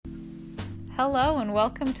Hello and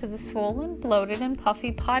welcome to the Swollen, Bloated, and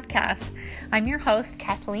Puffy podcast. I'm your host,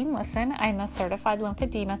 Kathleen Lisson. I'm a certified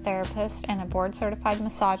lymphedema therapist and a board-certified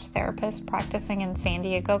massage therapist practicing in San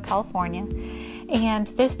Diego, California. And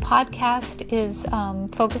this podcast is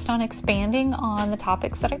focused on expanding on the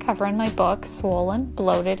topics that I cover in my book, Swollen,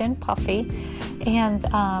 Bloated, and Puffy. And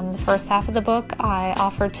the first half of the book, I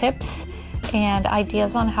offer tips and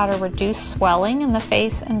ideas on how to reduce swelling in the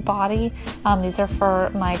face and body. These are for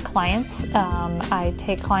my clients. I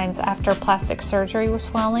take clients after plastic surgery with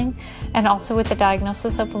swelling and also with the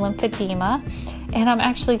diagnosis of lymphedema. And I'm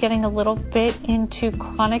actually getting a little bit into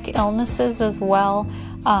chronic illnesses as well.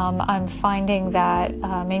 I'm finding that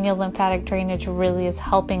manual lymphatic drainage really is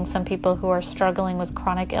helping some people who are struggling with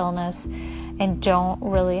chronic illness and don't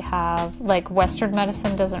really have, Western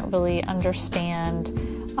medicine doesn't really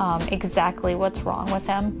understand exactly what's wrong with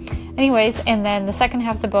them. Anyways, and then the second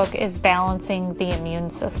half of the book is balancing the immune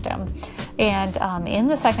system. And in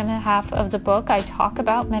the second half of the book, I talk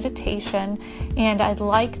about meditation, and I'd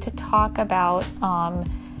like to talk about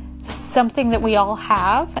something that we all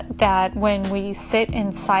have, that when we sit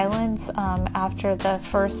in silence after the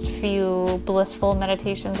first few blissful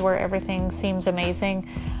meditations where everything seems amazing,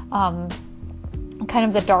 kind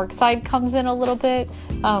of the dark side comes in a little bit.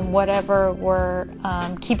 Whatever we're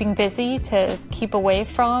keeping busy to keep away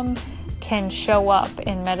from can show up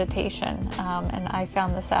in meditation. And I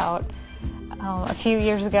found this out a few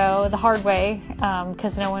years ago the hard way,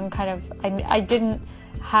 because no one I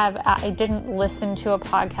didn't listen to a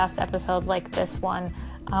podcast episode like this one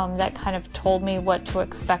that kind of told me what to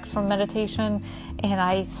expect from meditation. And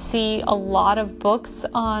I see a lot of books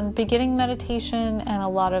on beginning meditation and a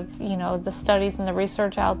lot of, the studies and the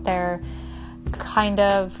research out there kind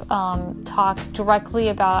of talk directly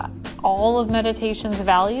about all of meditation's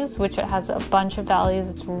values, which it has a bunch of values.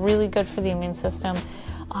 It's really good for the immune system.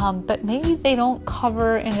 But maybe they don't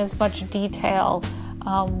cover in as much detail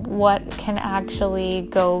what can actually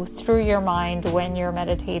go through your mind when you're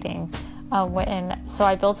meditating. So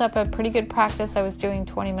I built up a pretty good practice. I was doing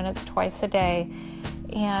 20 minutes twice a day.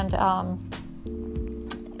 And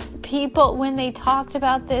people, when they talked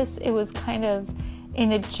about this, it was kind of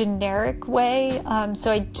in a generic way. So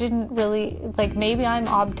I didn't really, maybe I'm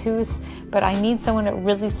obtuse, but I need someone to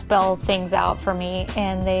really spell things out for me.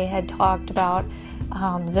 And they had talked about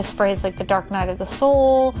this phrase, the dark night of the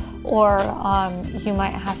soul, or you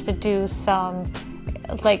might have to do some,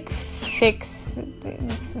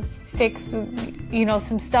 fix,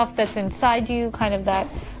 some stuff that's inside you, kind of that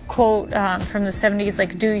quote from the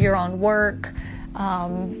 70s, do your own work,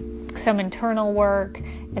 some internal work,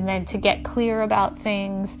 and then to get clear about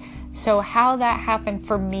things. So how that happened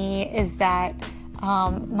for me is that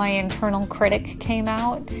my internal critic came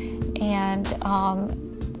out, and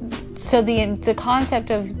so the concept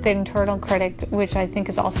of the internal critic, which I think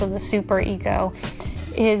is also the super ego,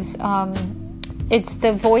 is it's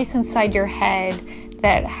the voice inside your head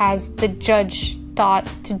that has the judge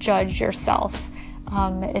thoughts to judge yourself.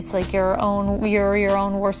 It's like you're your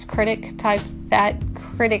own worst critic type. That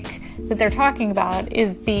critic that they're talking about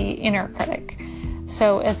is the inner critic.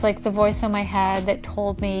 So it's like the voice in my head that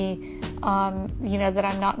told me, that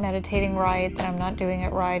I'm not meditating right, that I'm not doing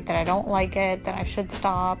it right, that I don't like it, that I should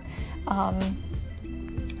stop. And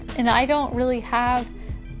I don't really have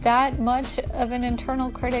that much of an internal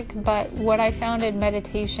critic, but what I found in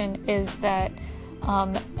meditation is that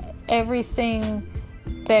everything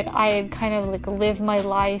that I had kind of lived my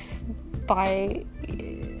life by,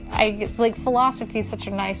 philosophy is such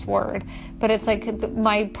a nice word, but it's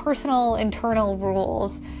my personal internal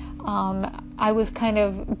rules. I was kind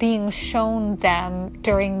of being shown them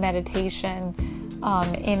during meditation,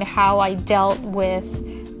 in how I dealt with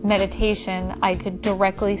meditation. I could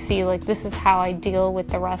directly see, this is how I deal with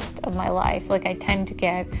the rest of my life. I tend to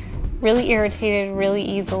get really irritated really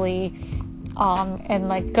easily,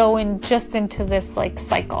 and go into this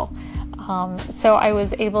cycle. So I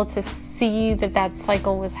was able to see that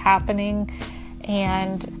cycle was happening.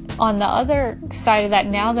 And on the other side of that,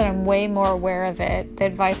 now that I'm way more aware of it, the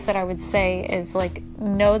advice that I would say is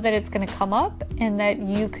know that it's going to come up and that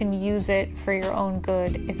you can use it for your own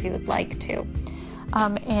good if you would like to.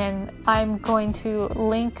 And I'm going to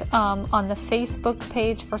link on the Facebook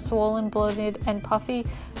page for Swollen, Bloated, and Puffy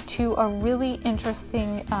to a really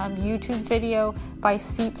interesting YouTube video by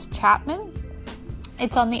Steve Chapman.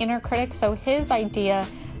 It's on the inner critic. So his idea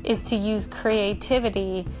is to use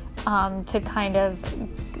creativity to kind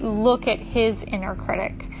of look at his inner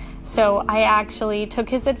critic. So I actually took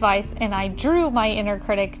his advice and I drew my inner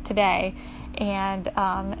critic today. And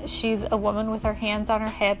she's a woman with her hands on her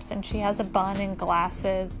hips, and she has a bun and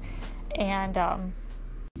glasses. And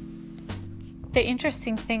the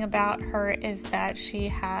interesting thing about her is that she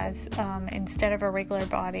has, instead of a regular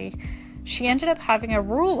body, she ended up having a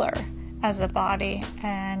ruler as a body,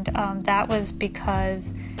 and that was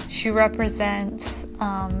because she represents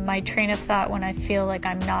my train of thought when I feel like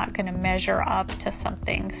I'm not going to measure up to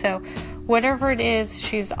something. So whatever it is,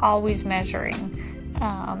 she's always measuring,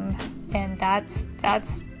 and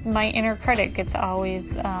that's my inner critic. It's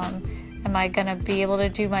always, am I going to be able to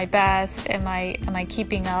do my best? Am I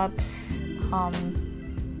keeping up?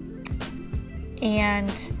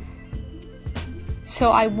 And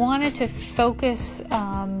so I wanted to focus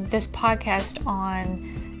this podcast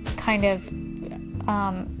on kind of,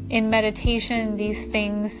 in meditation, these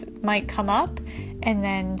things might come up, and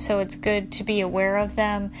then so it's good to be aware of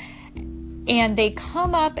them. And they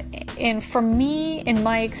come up, and for me, in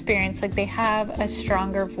my experience, like they have a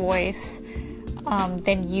stronger voice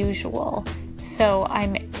than usual. So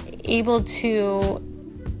I'm able to,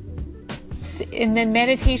 and then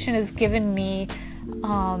meditation has given me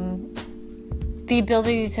the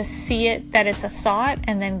ability to see it, that it's a thought,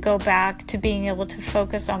 and then go back to being able to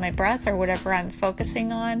focus on my breath or whatever I'm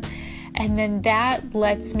focusing on. And then that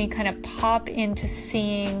lets me kind of pop into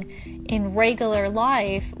seeing in regular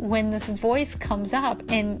life when this voice comes up,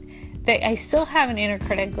 and I still have an inner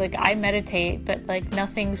critic. Like I meditate, but like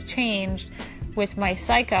nothing's changed with my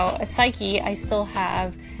psyche. I still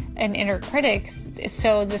have an inner critic.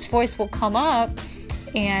 So this voice will come up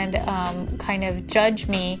and kind of judge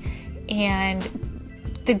me. And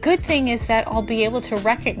the good thing is that I'll be able to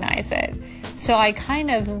recognize it. So I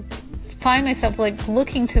kind of find myself like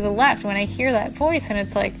looking to the left when I hear that voice, and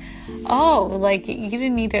it's like, oh, like you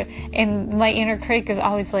didn't need to. And my inner critic is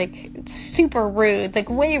always like super rude, like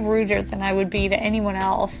way ruder than I would be to anyone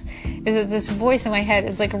else. This voice in my head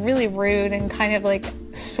is like really rude and kind of like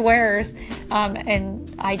swears,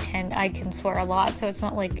 and I can swear a lot, so it's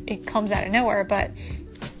not like it comes out of nowhere, but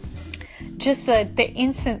just the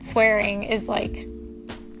instant swearing is like,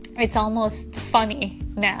 it's almost funny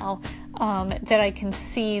now, that I can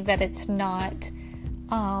see that it's not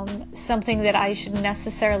something that I should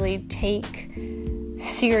necessarily take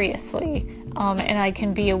seriously, and I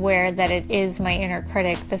can be aware that it is my inner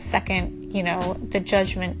critic. The second, the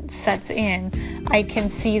judgment sets in, I can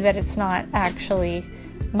see that it's not actually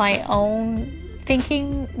my own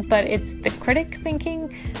thinking, but it's the critic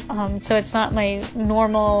thinking. So it's not my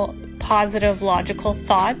normal positive logical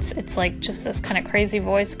thoughts. It's like just this kind of crazy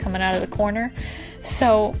voice coming out of the corner.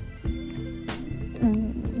 So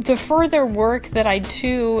the further work that I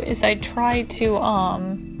do is I try to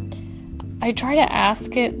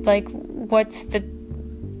ask it, like, what's the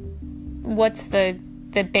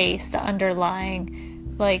base, the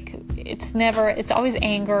underlying, like, it's always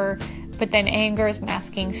anger, but then anger is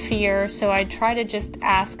masking fear. So I try to just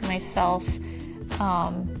ask myself,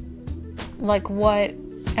 like, what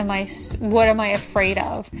am I afraid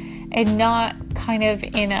of? And not kind of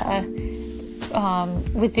in a,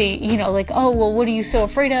 with the, like, oh, well, what are you so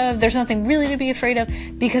afraid of? There's nothing really to be afraid of,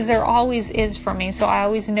 because there always is for me. So I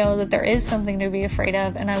always know that there is something to be afraid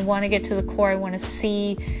of, and I want to get to the core. I want to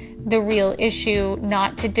see the real issue,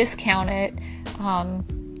 not to discount it,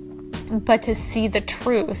 but to see the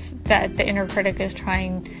truth that the inner critic is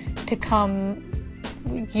trying to come,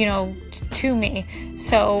 to me.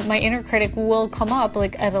 So my inner critic will come up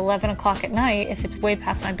like at 11 o'clock at night if it's way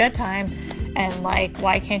past my bedtime, and like,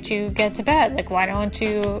 why can't you get to bed? Like, why don't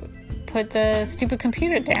you put the stupid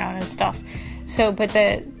computer down and stuff? So, but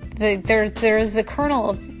there's the kernel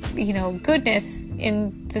of, goodness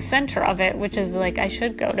in the center of it, which is like, I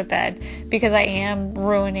should go to bed because I am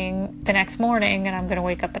ruining the next morning, and I'm going to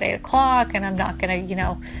wake up at 8 o'clock, and I'm not going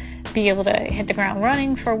to, be able to hit the ground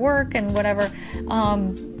running for work and whatever.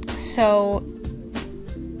 So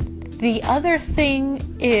the other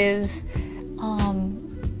thing is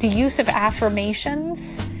the use of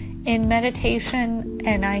affirmations in meditation,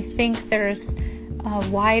 and I think there's a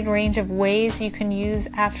wide range of ways you can use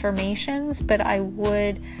affirmations, but I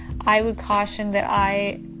would caution that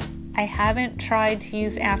I haven't tried to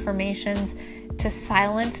use affirmations to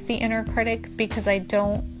silence the inner critic, because I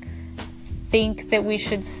don't think that we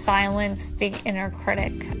should silence the inner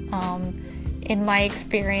critic. In my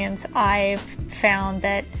experience, I've found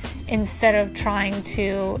that instead of trying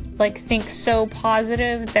to think so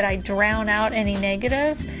positive that I drown out any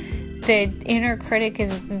negative, the inner critic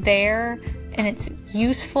is there, and it's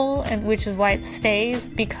useful, and which is why it stays,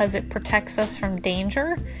 because it protects us from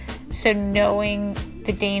danger. So knowing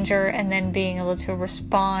the danger and then being able to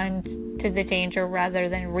respond to the danger rather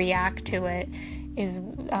than react to it is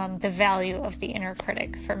the value of the inner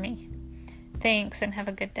critic for me. Thanks, and have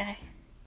a good day.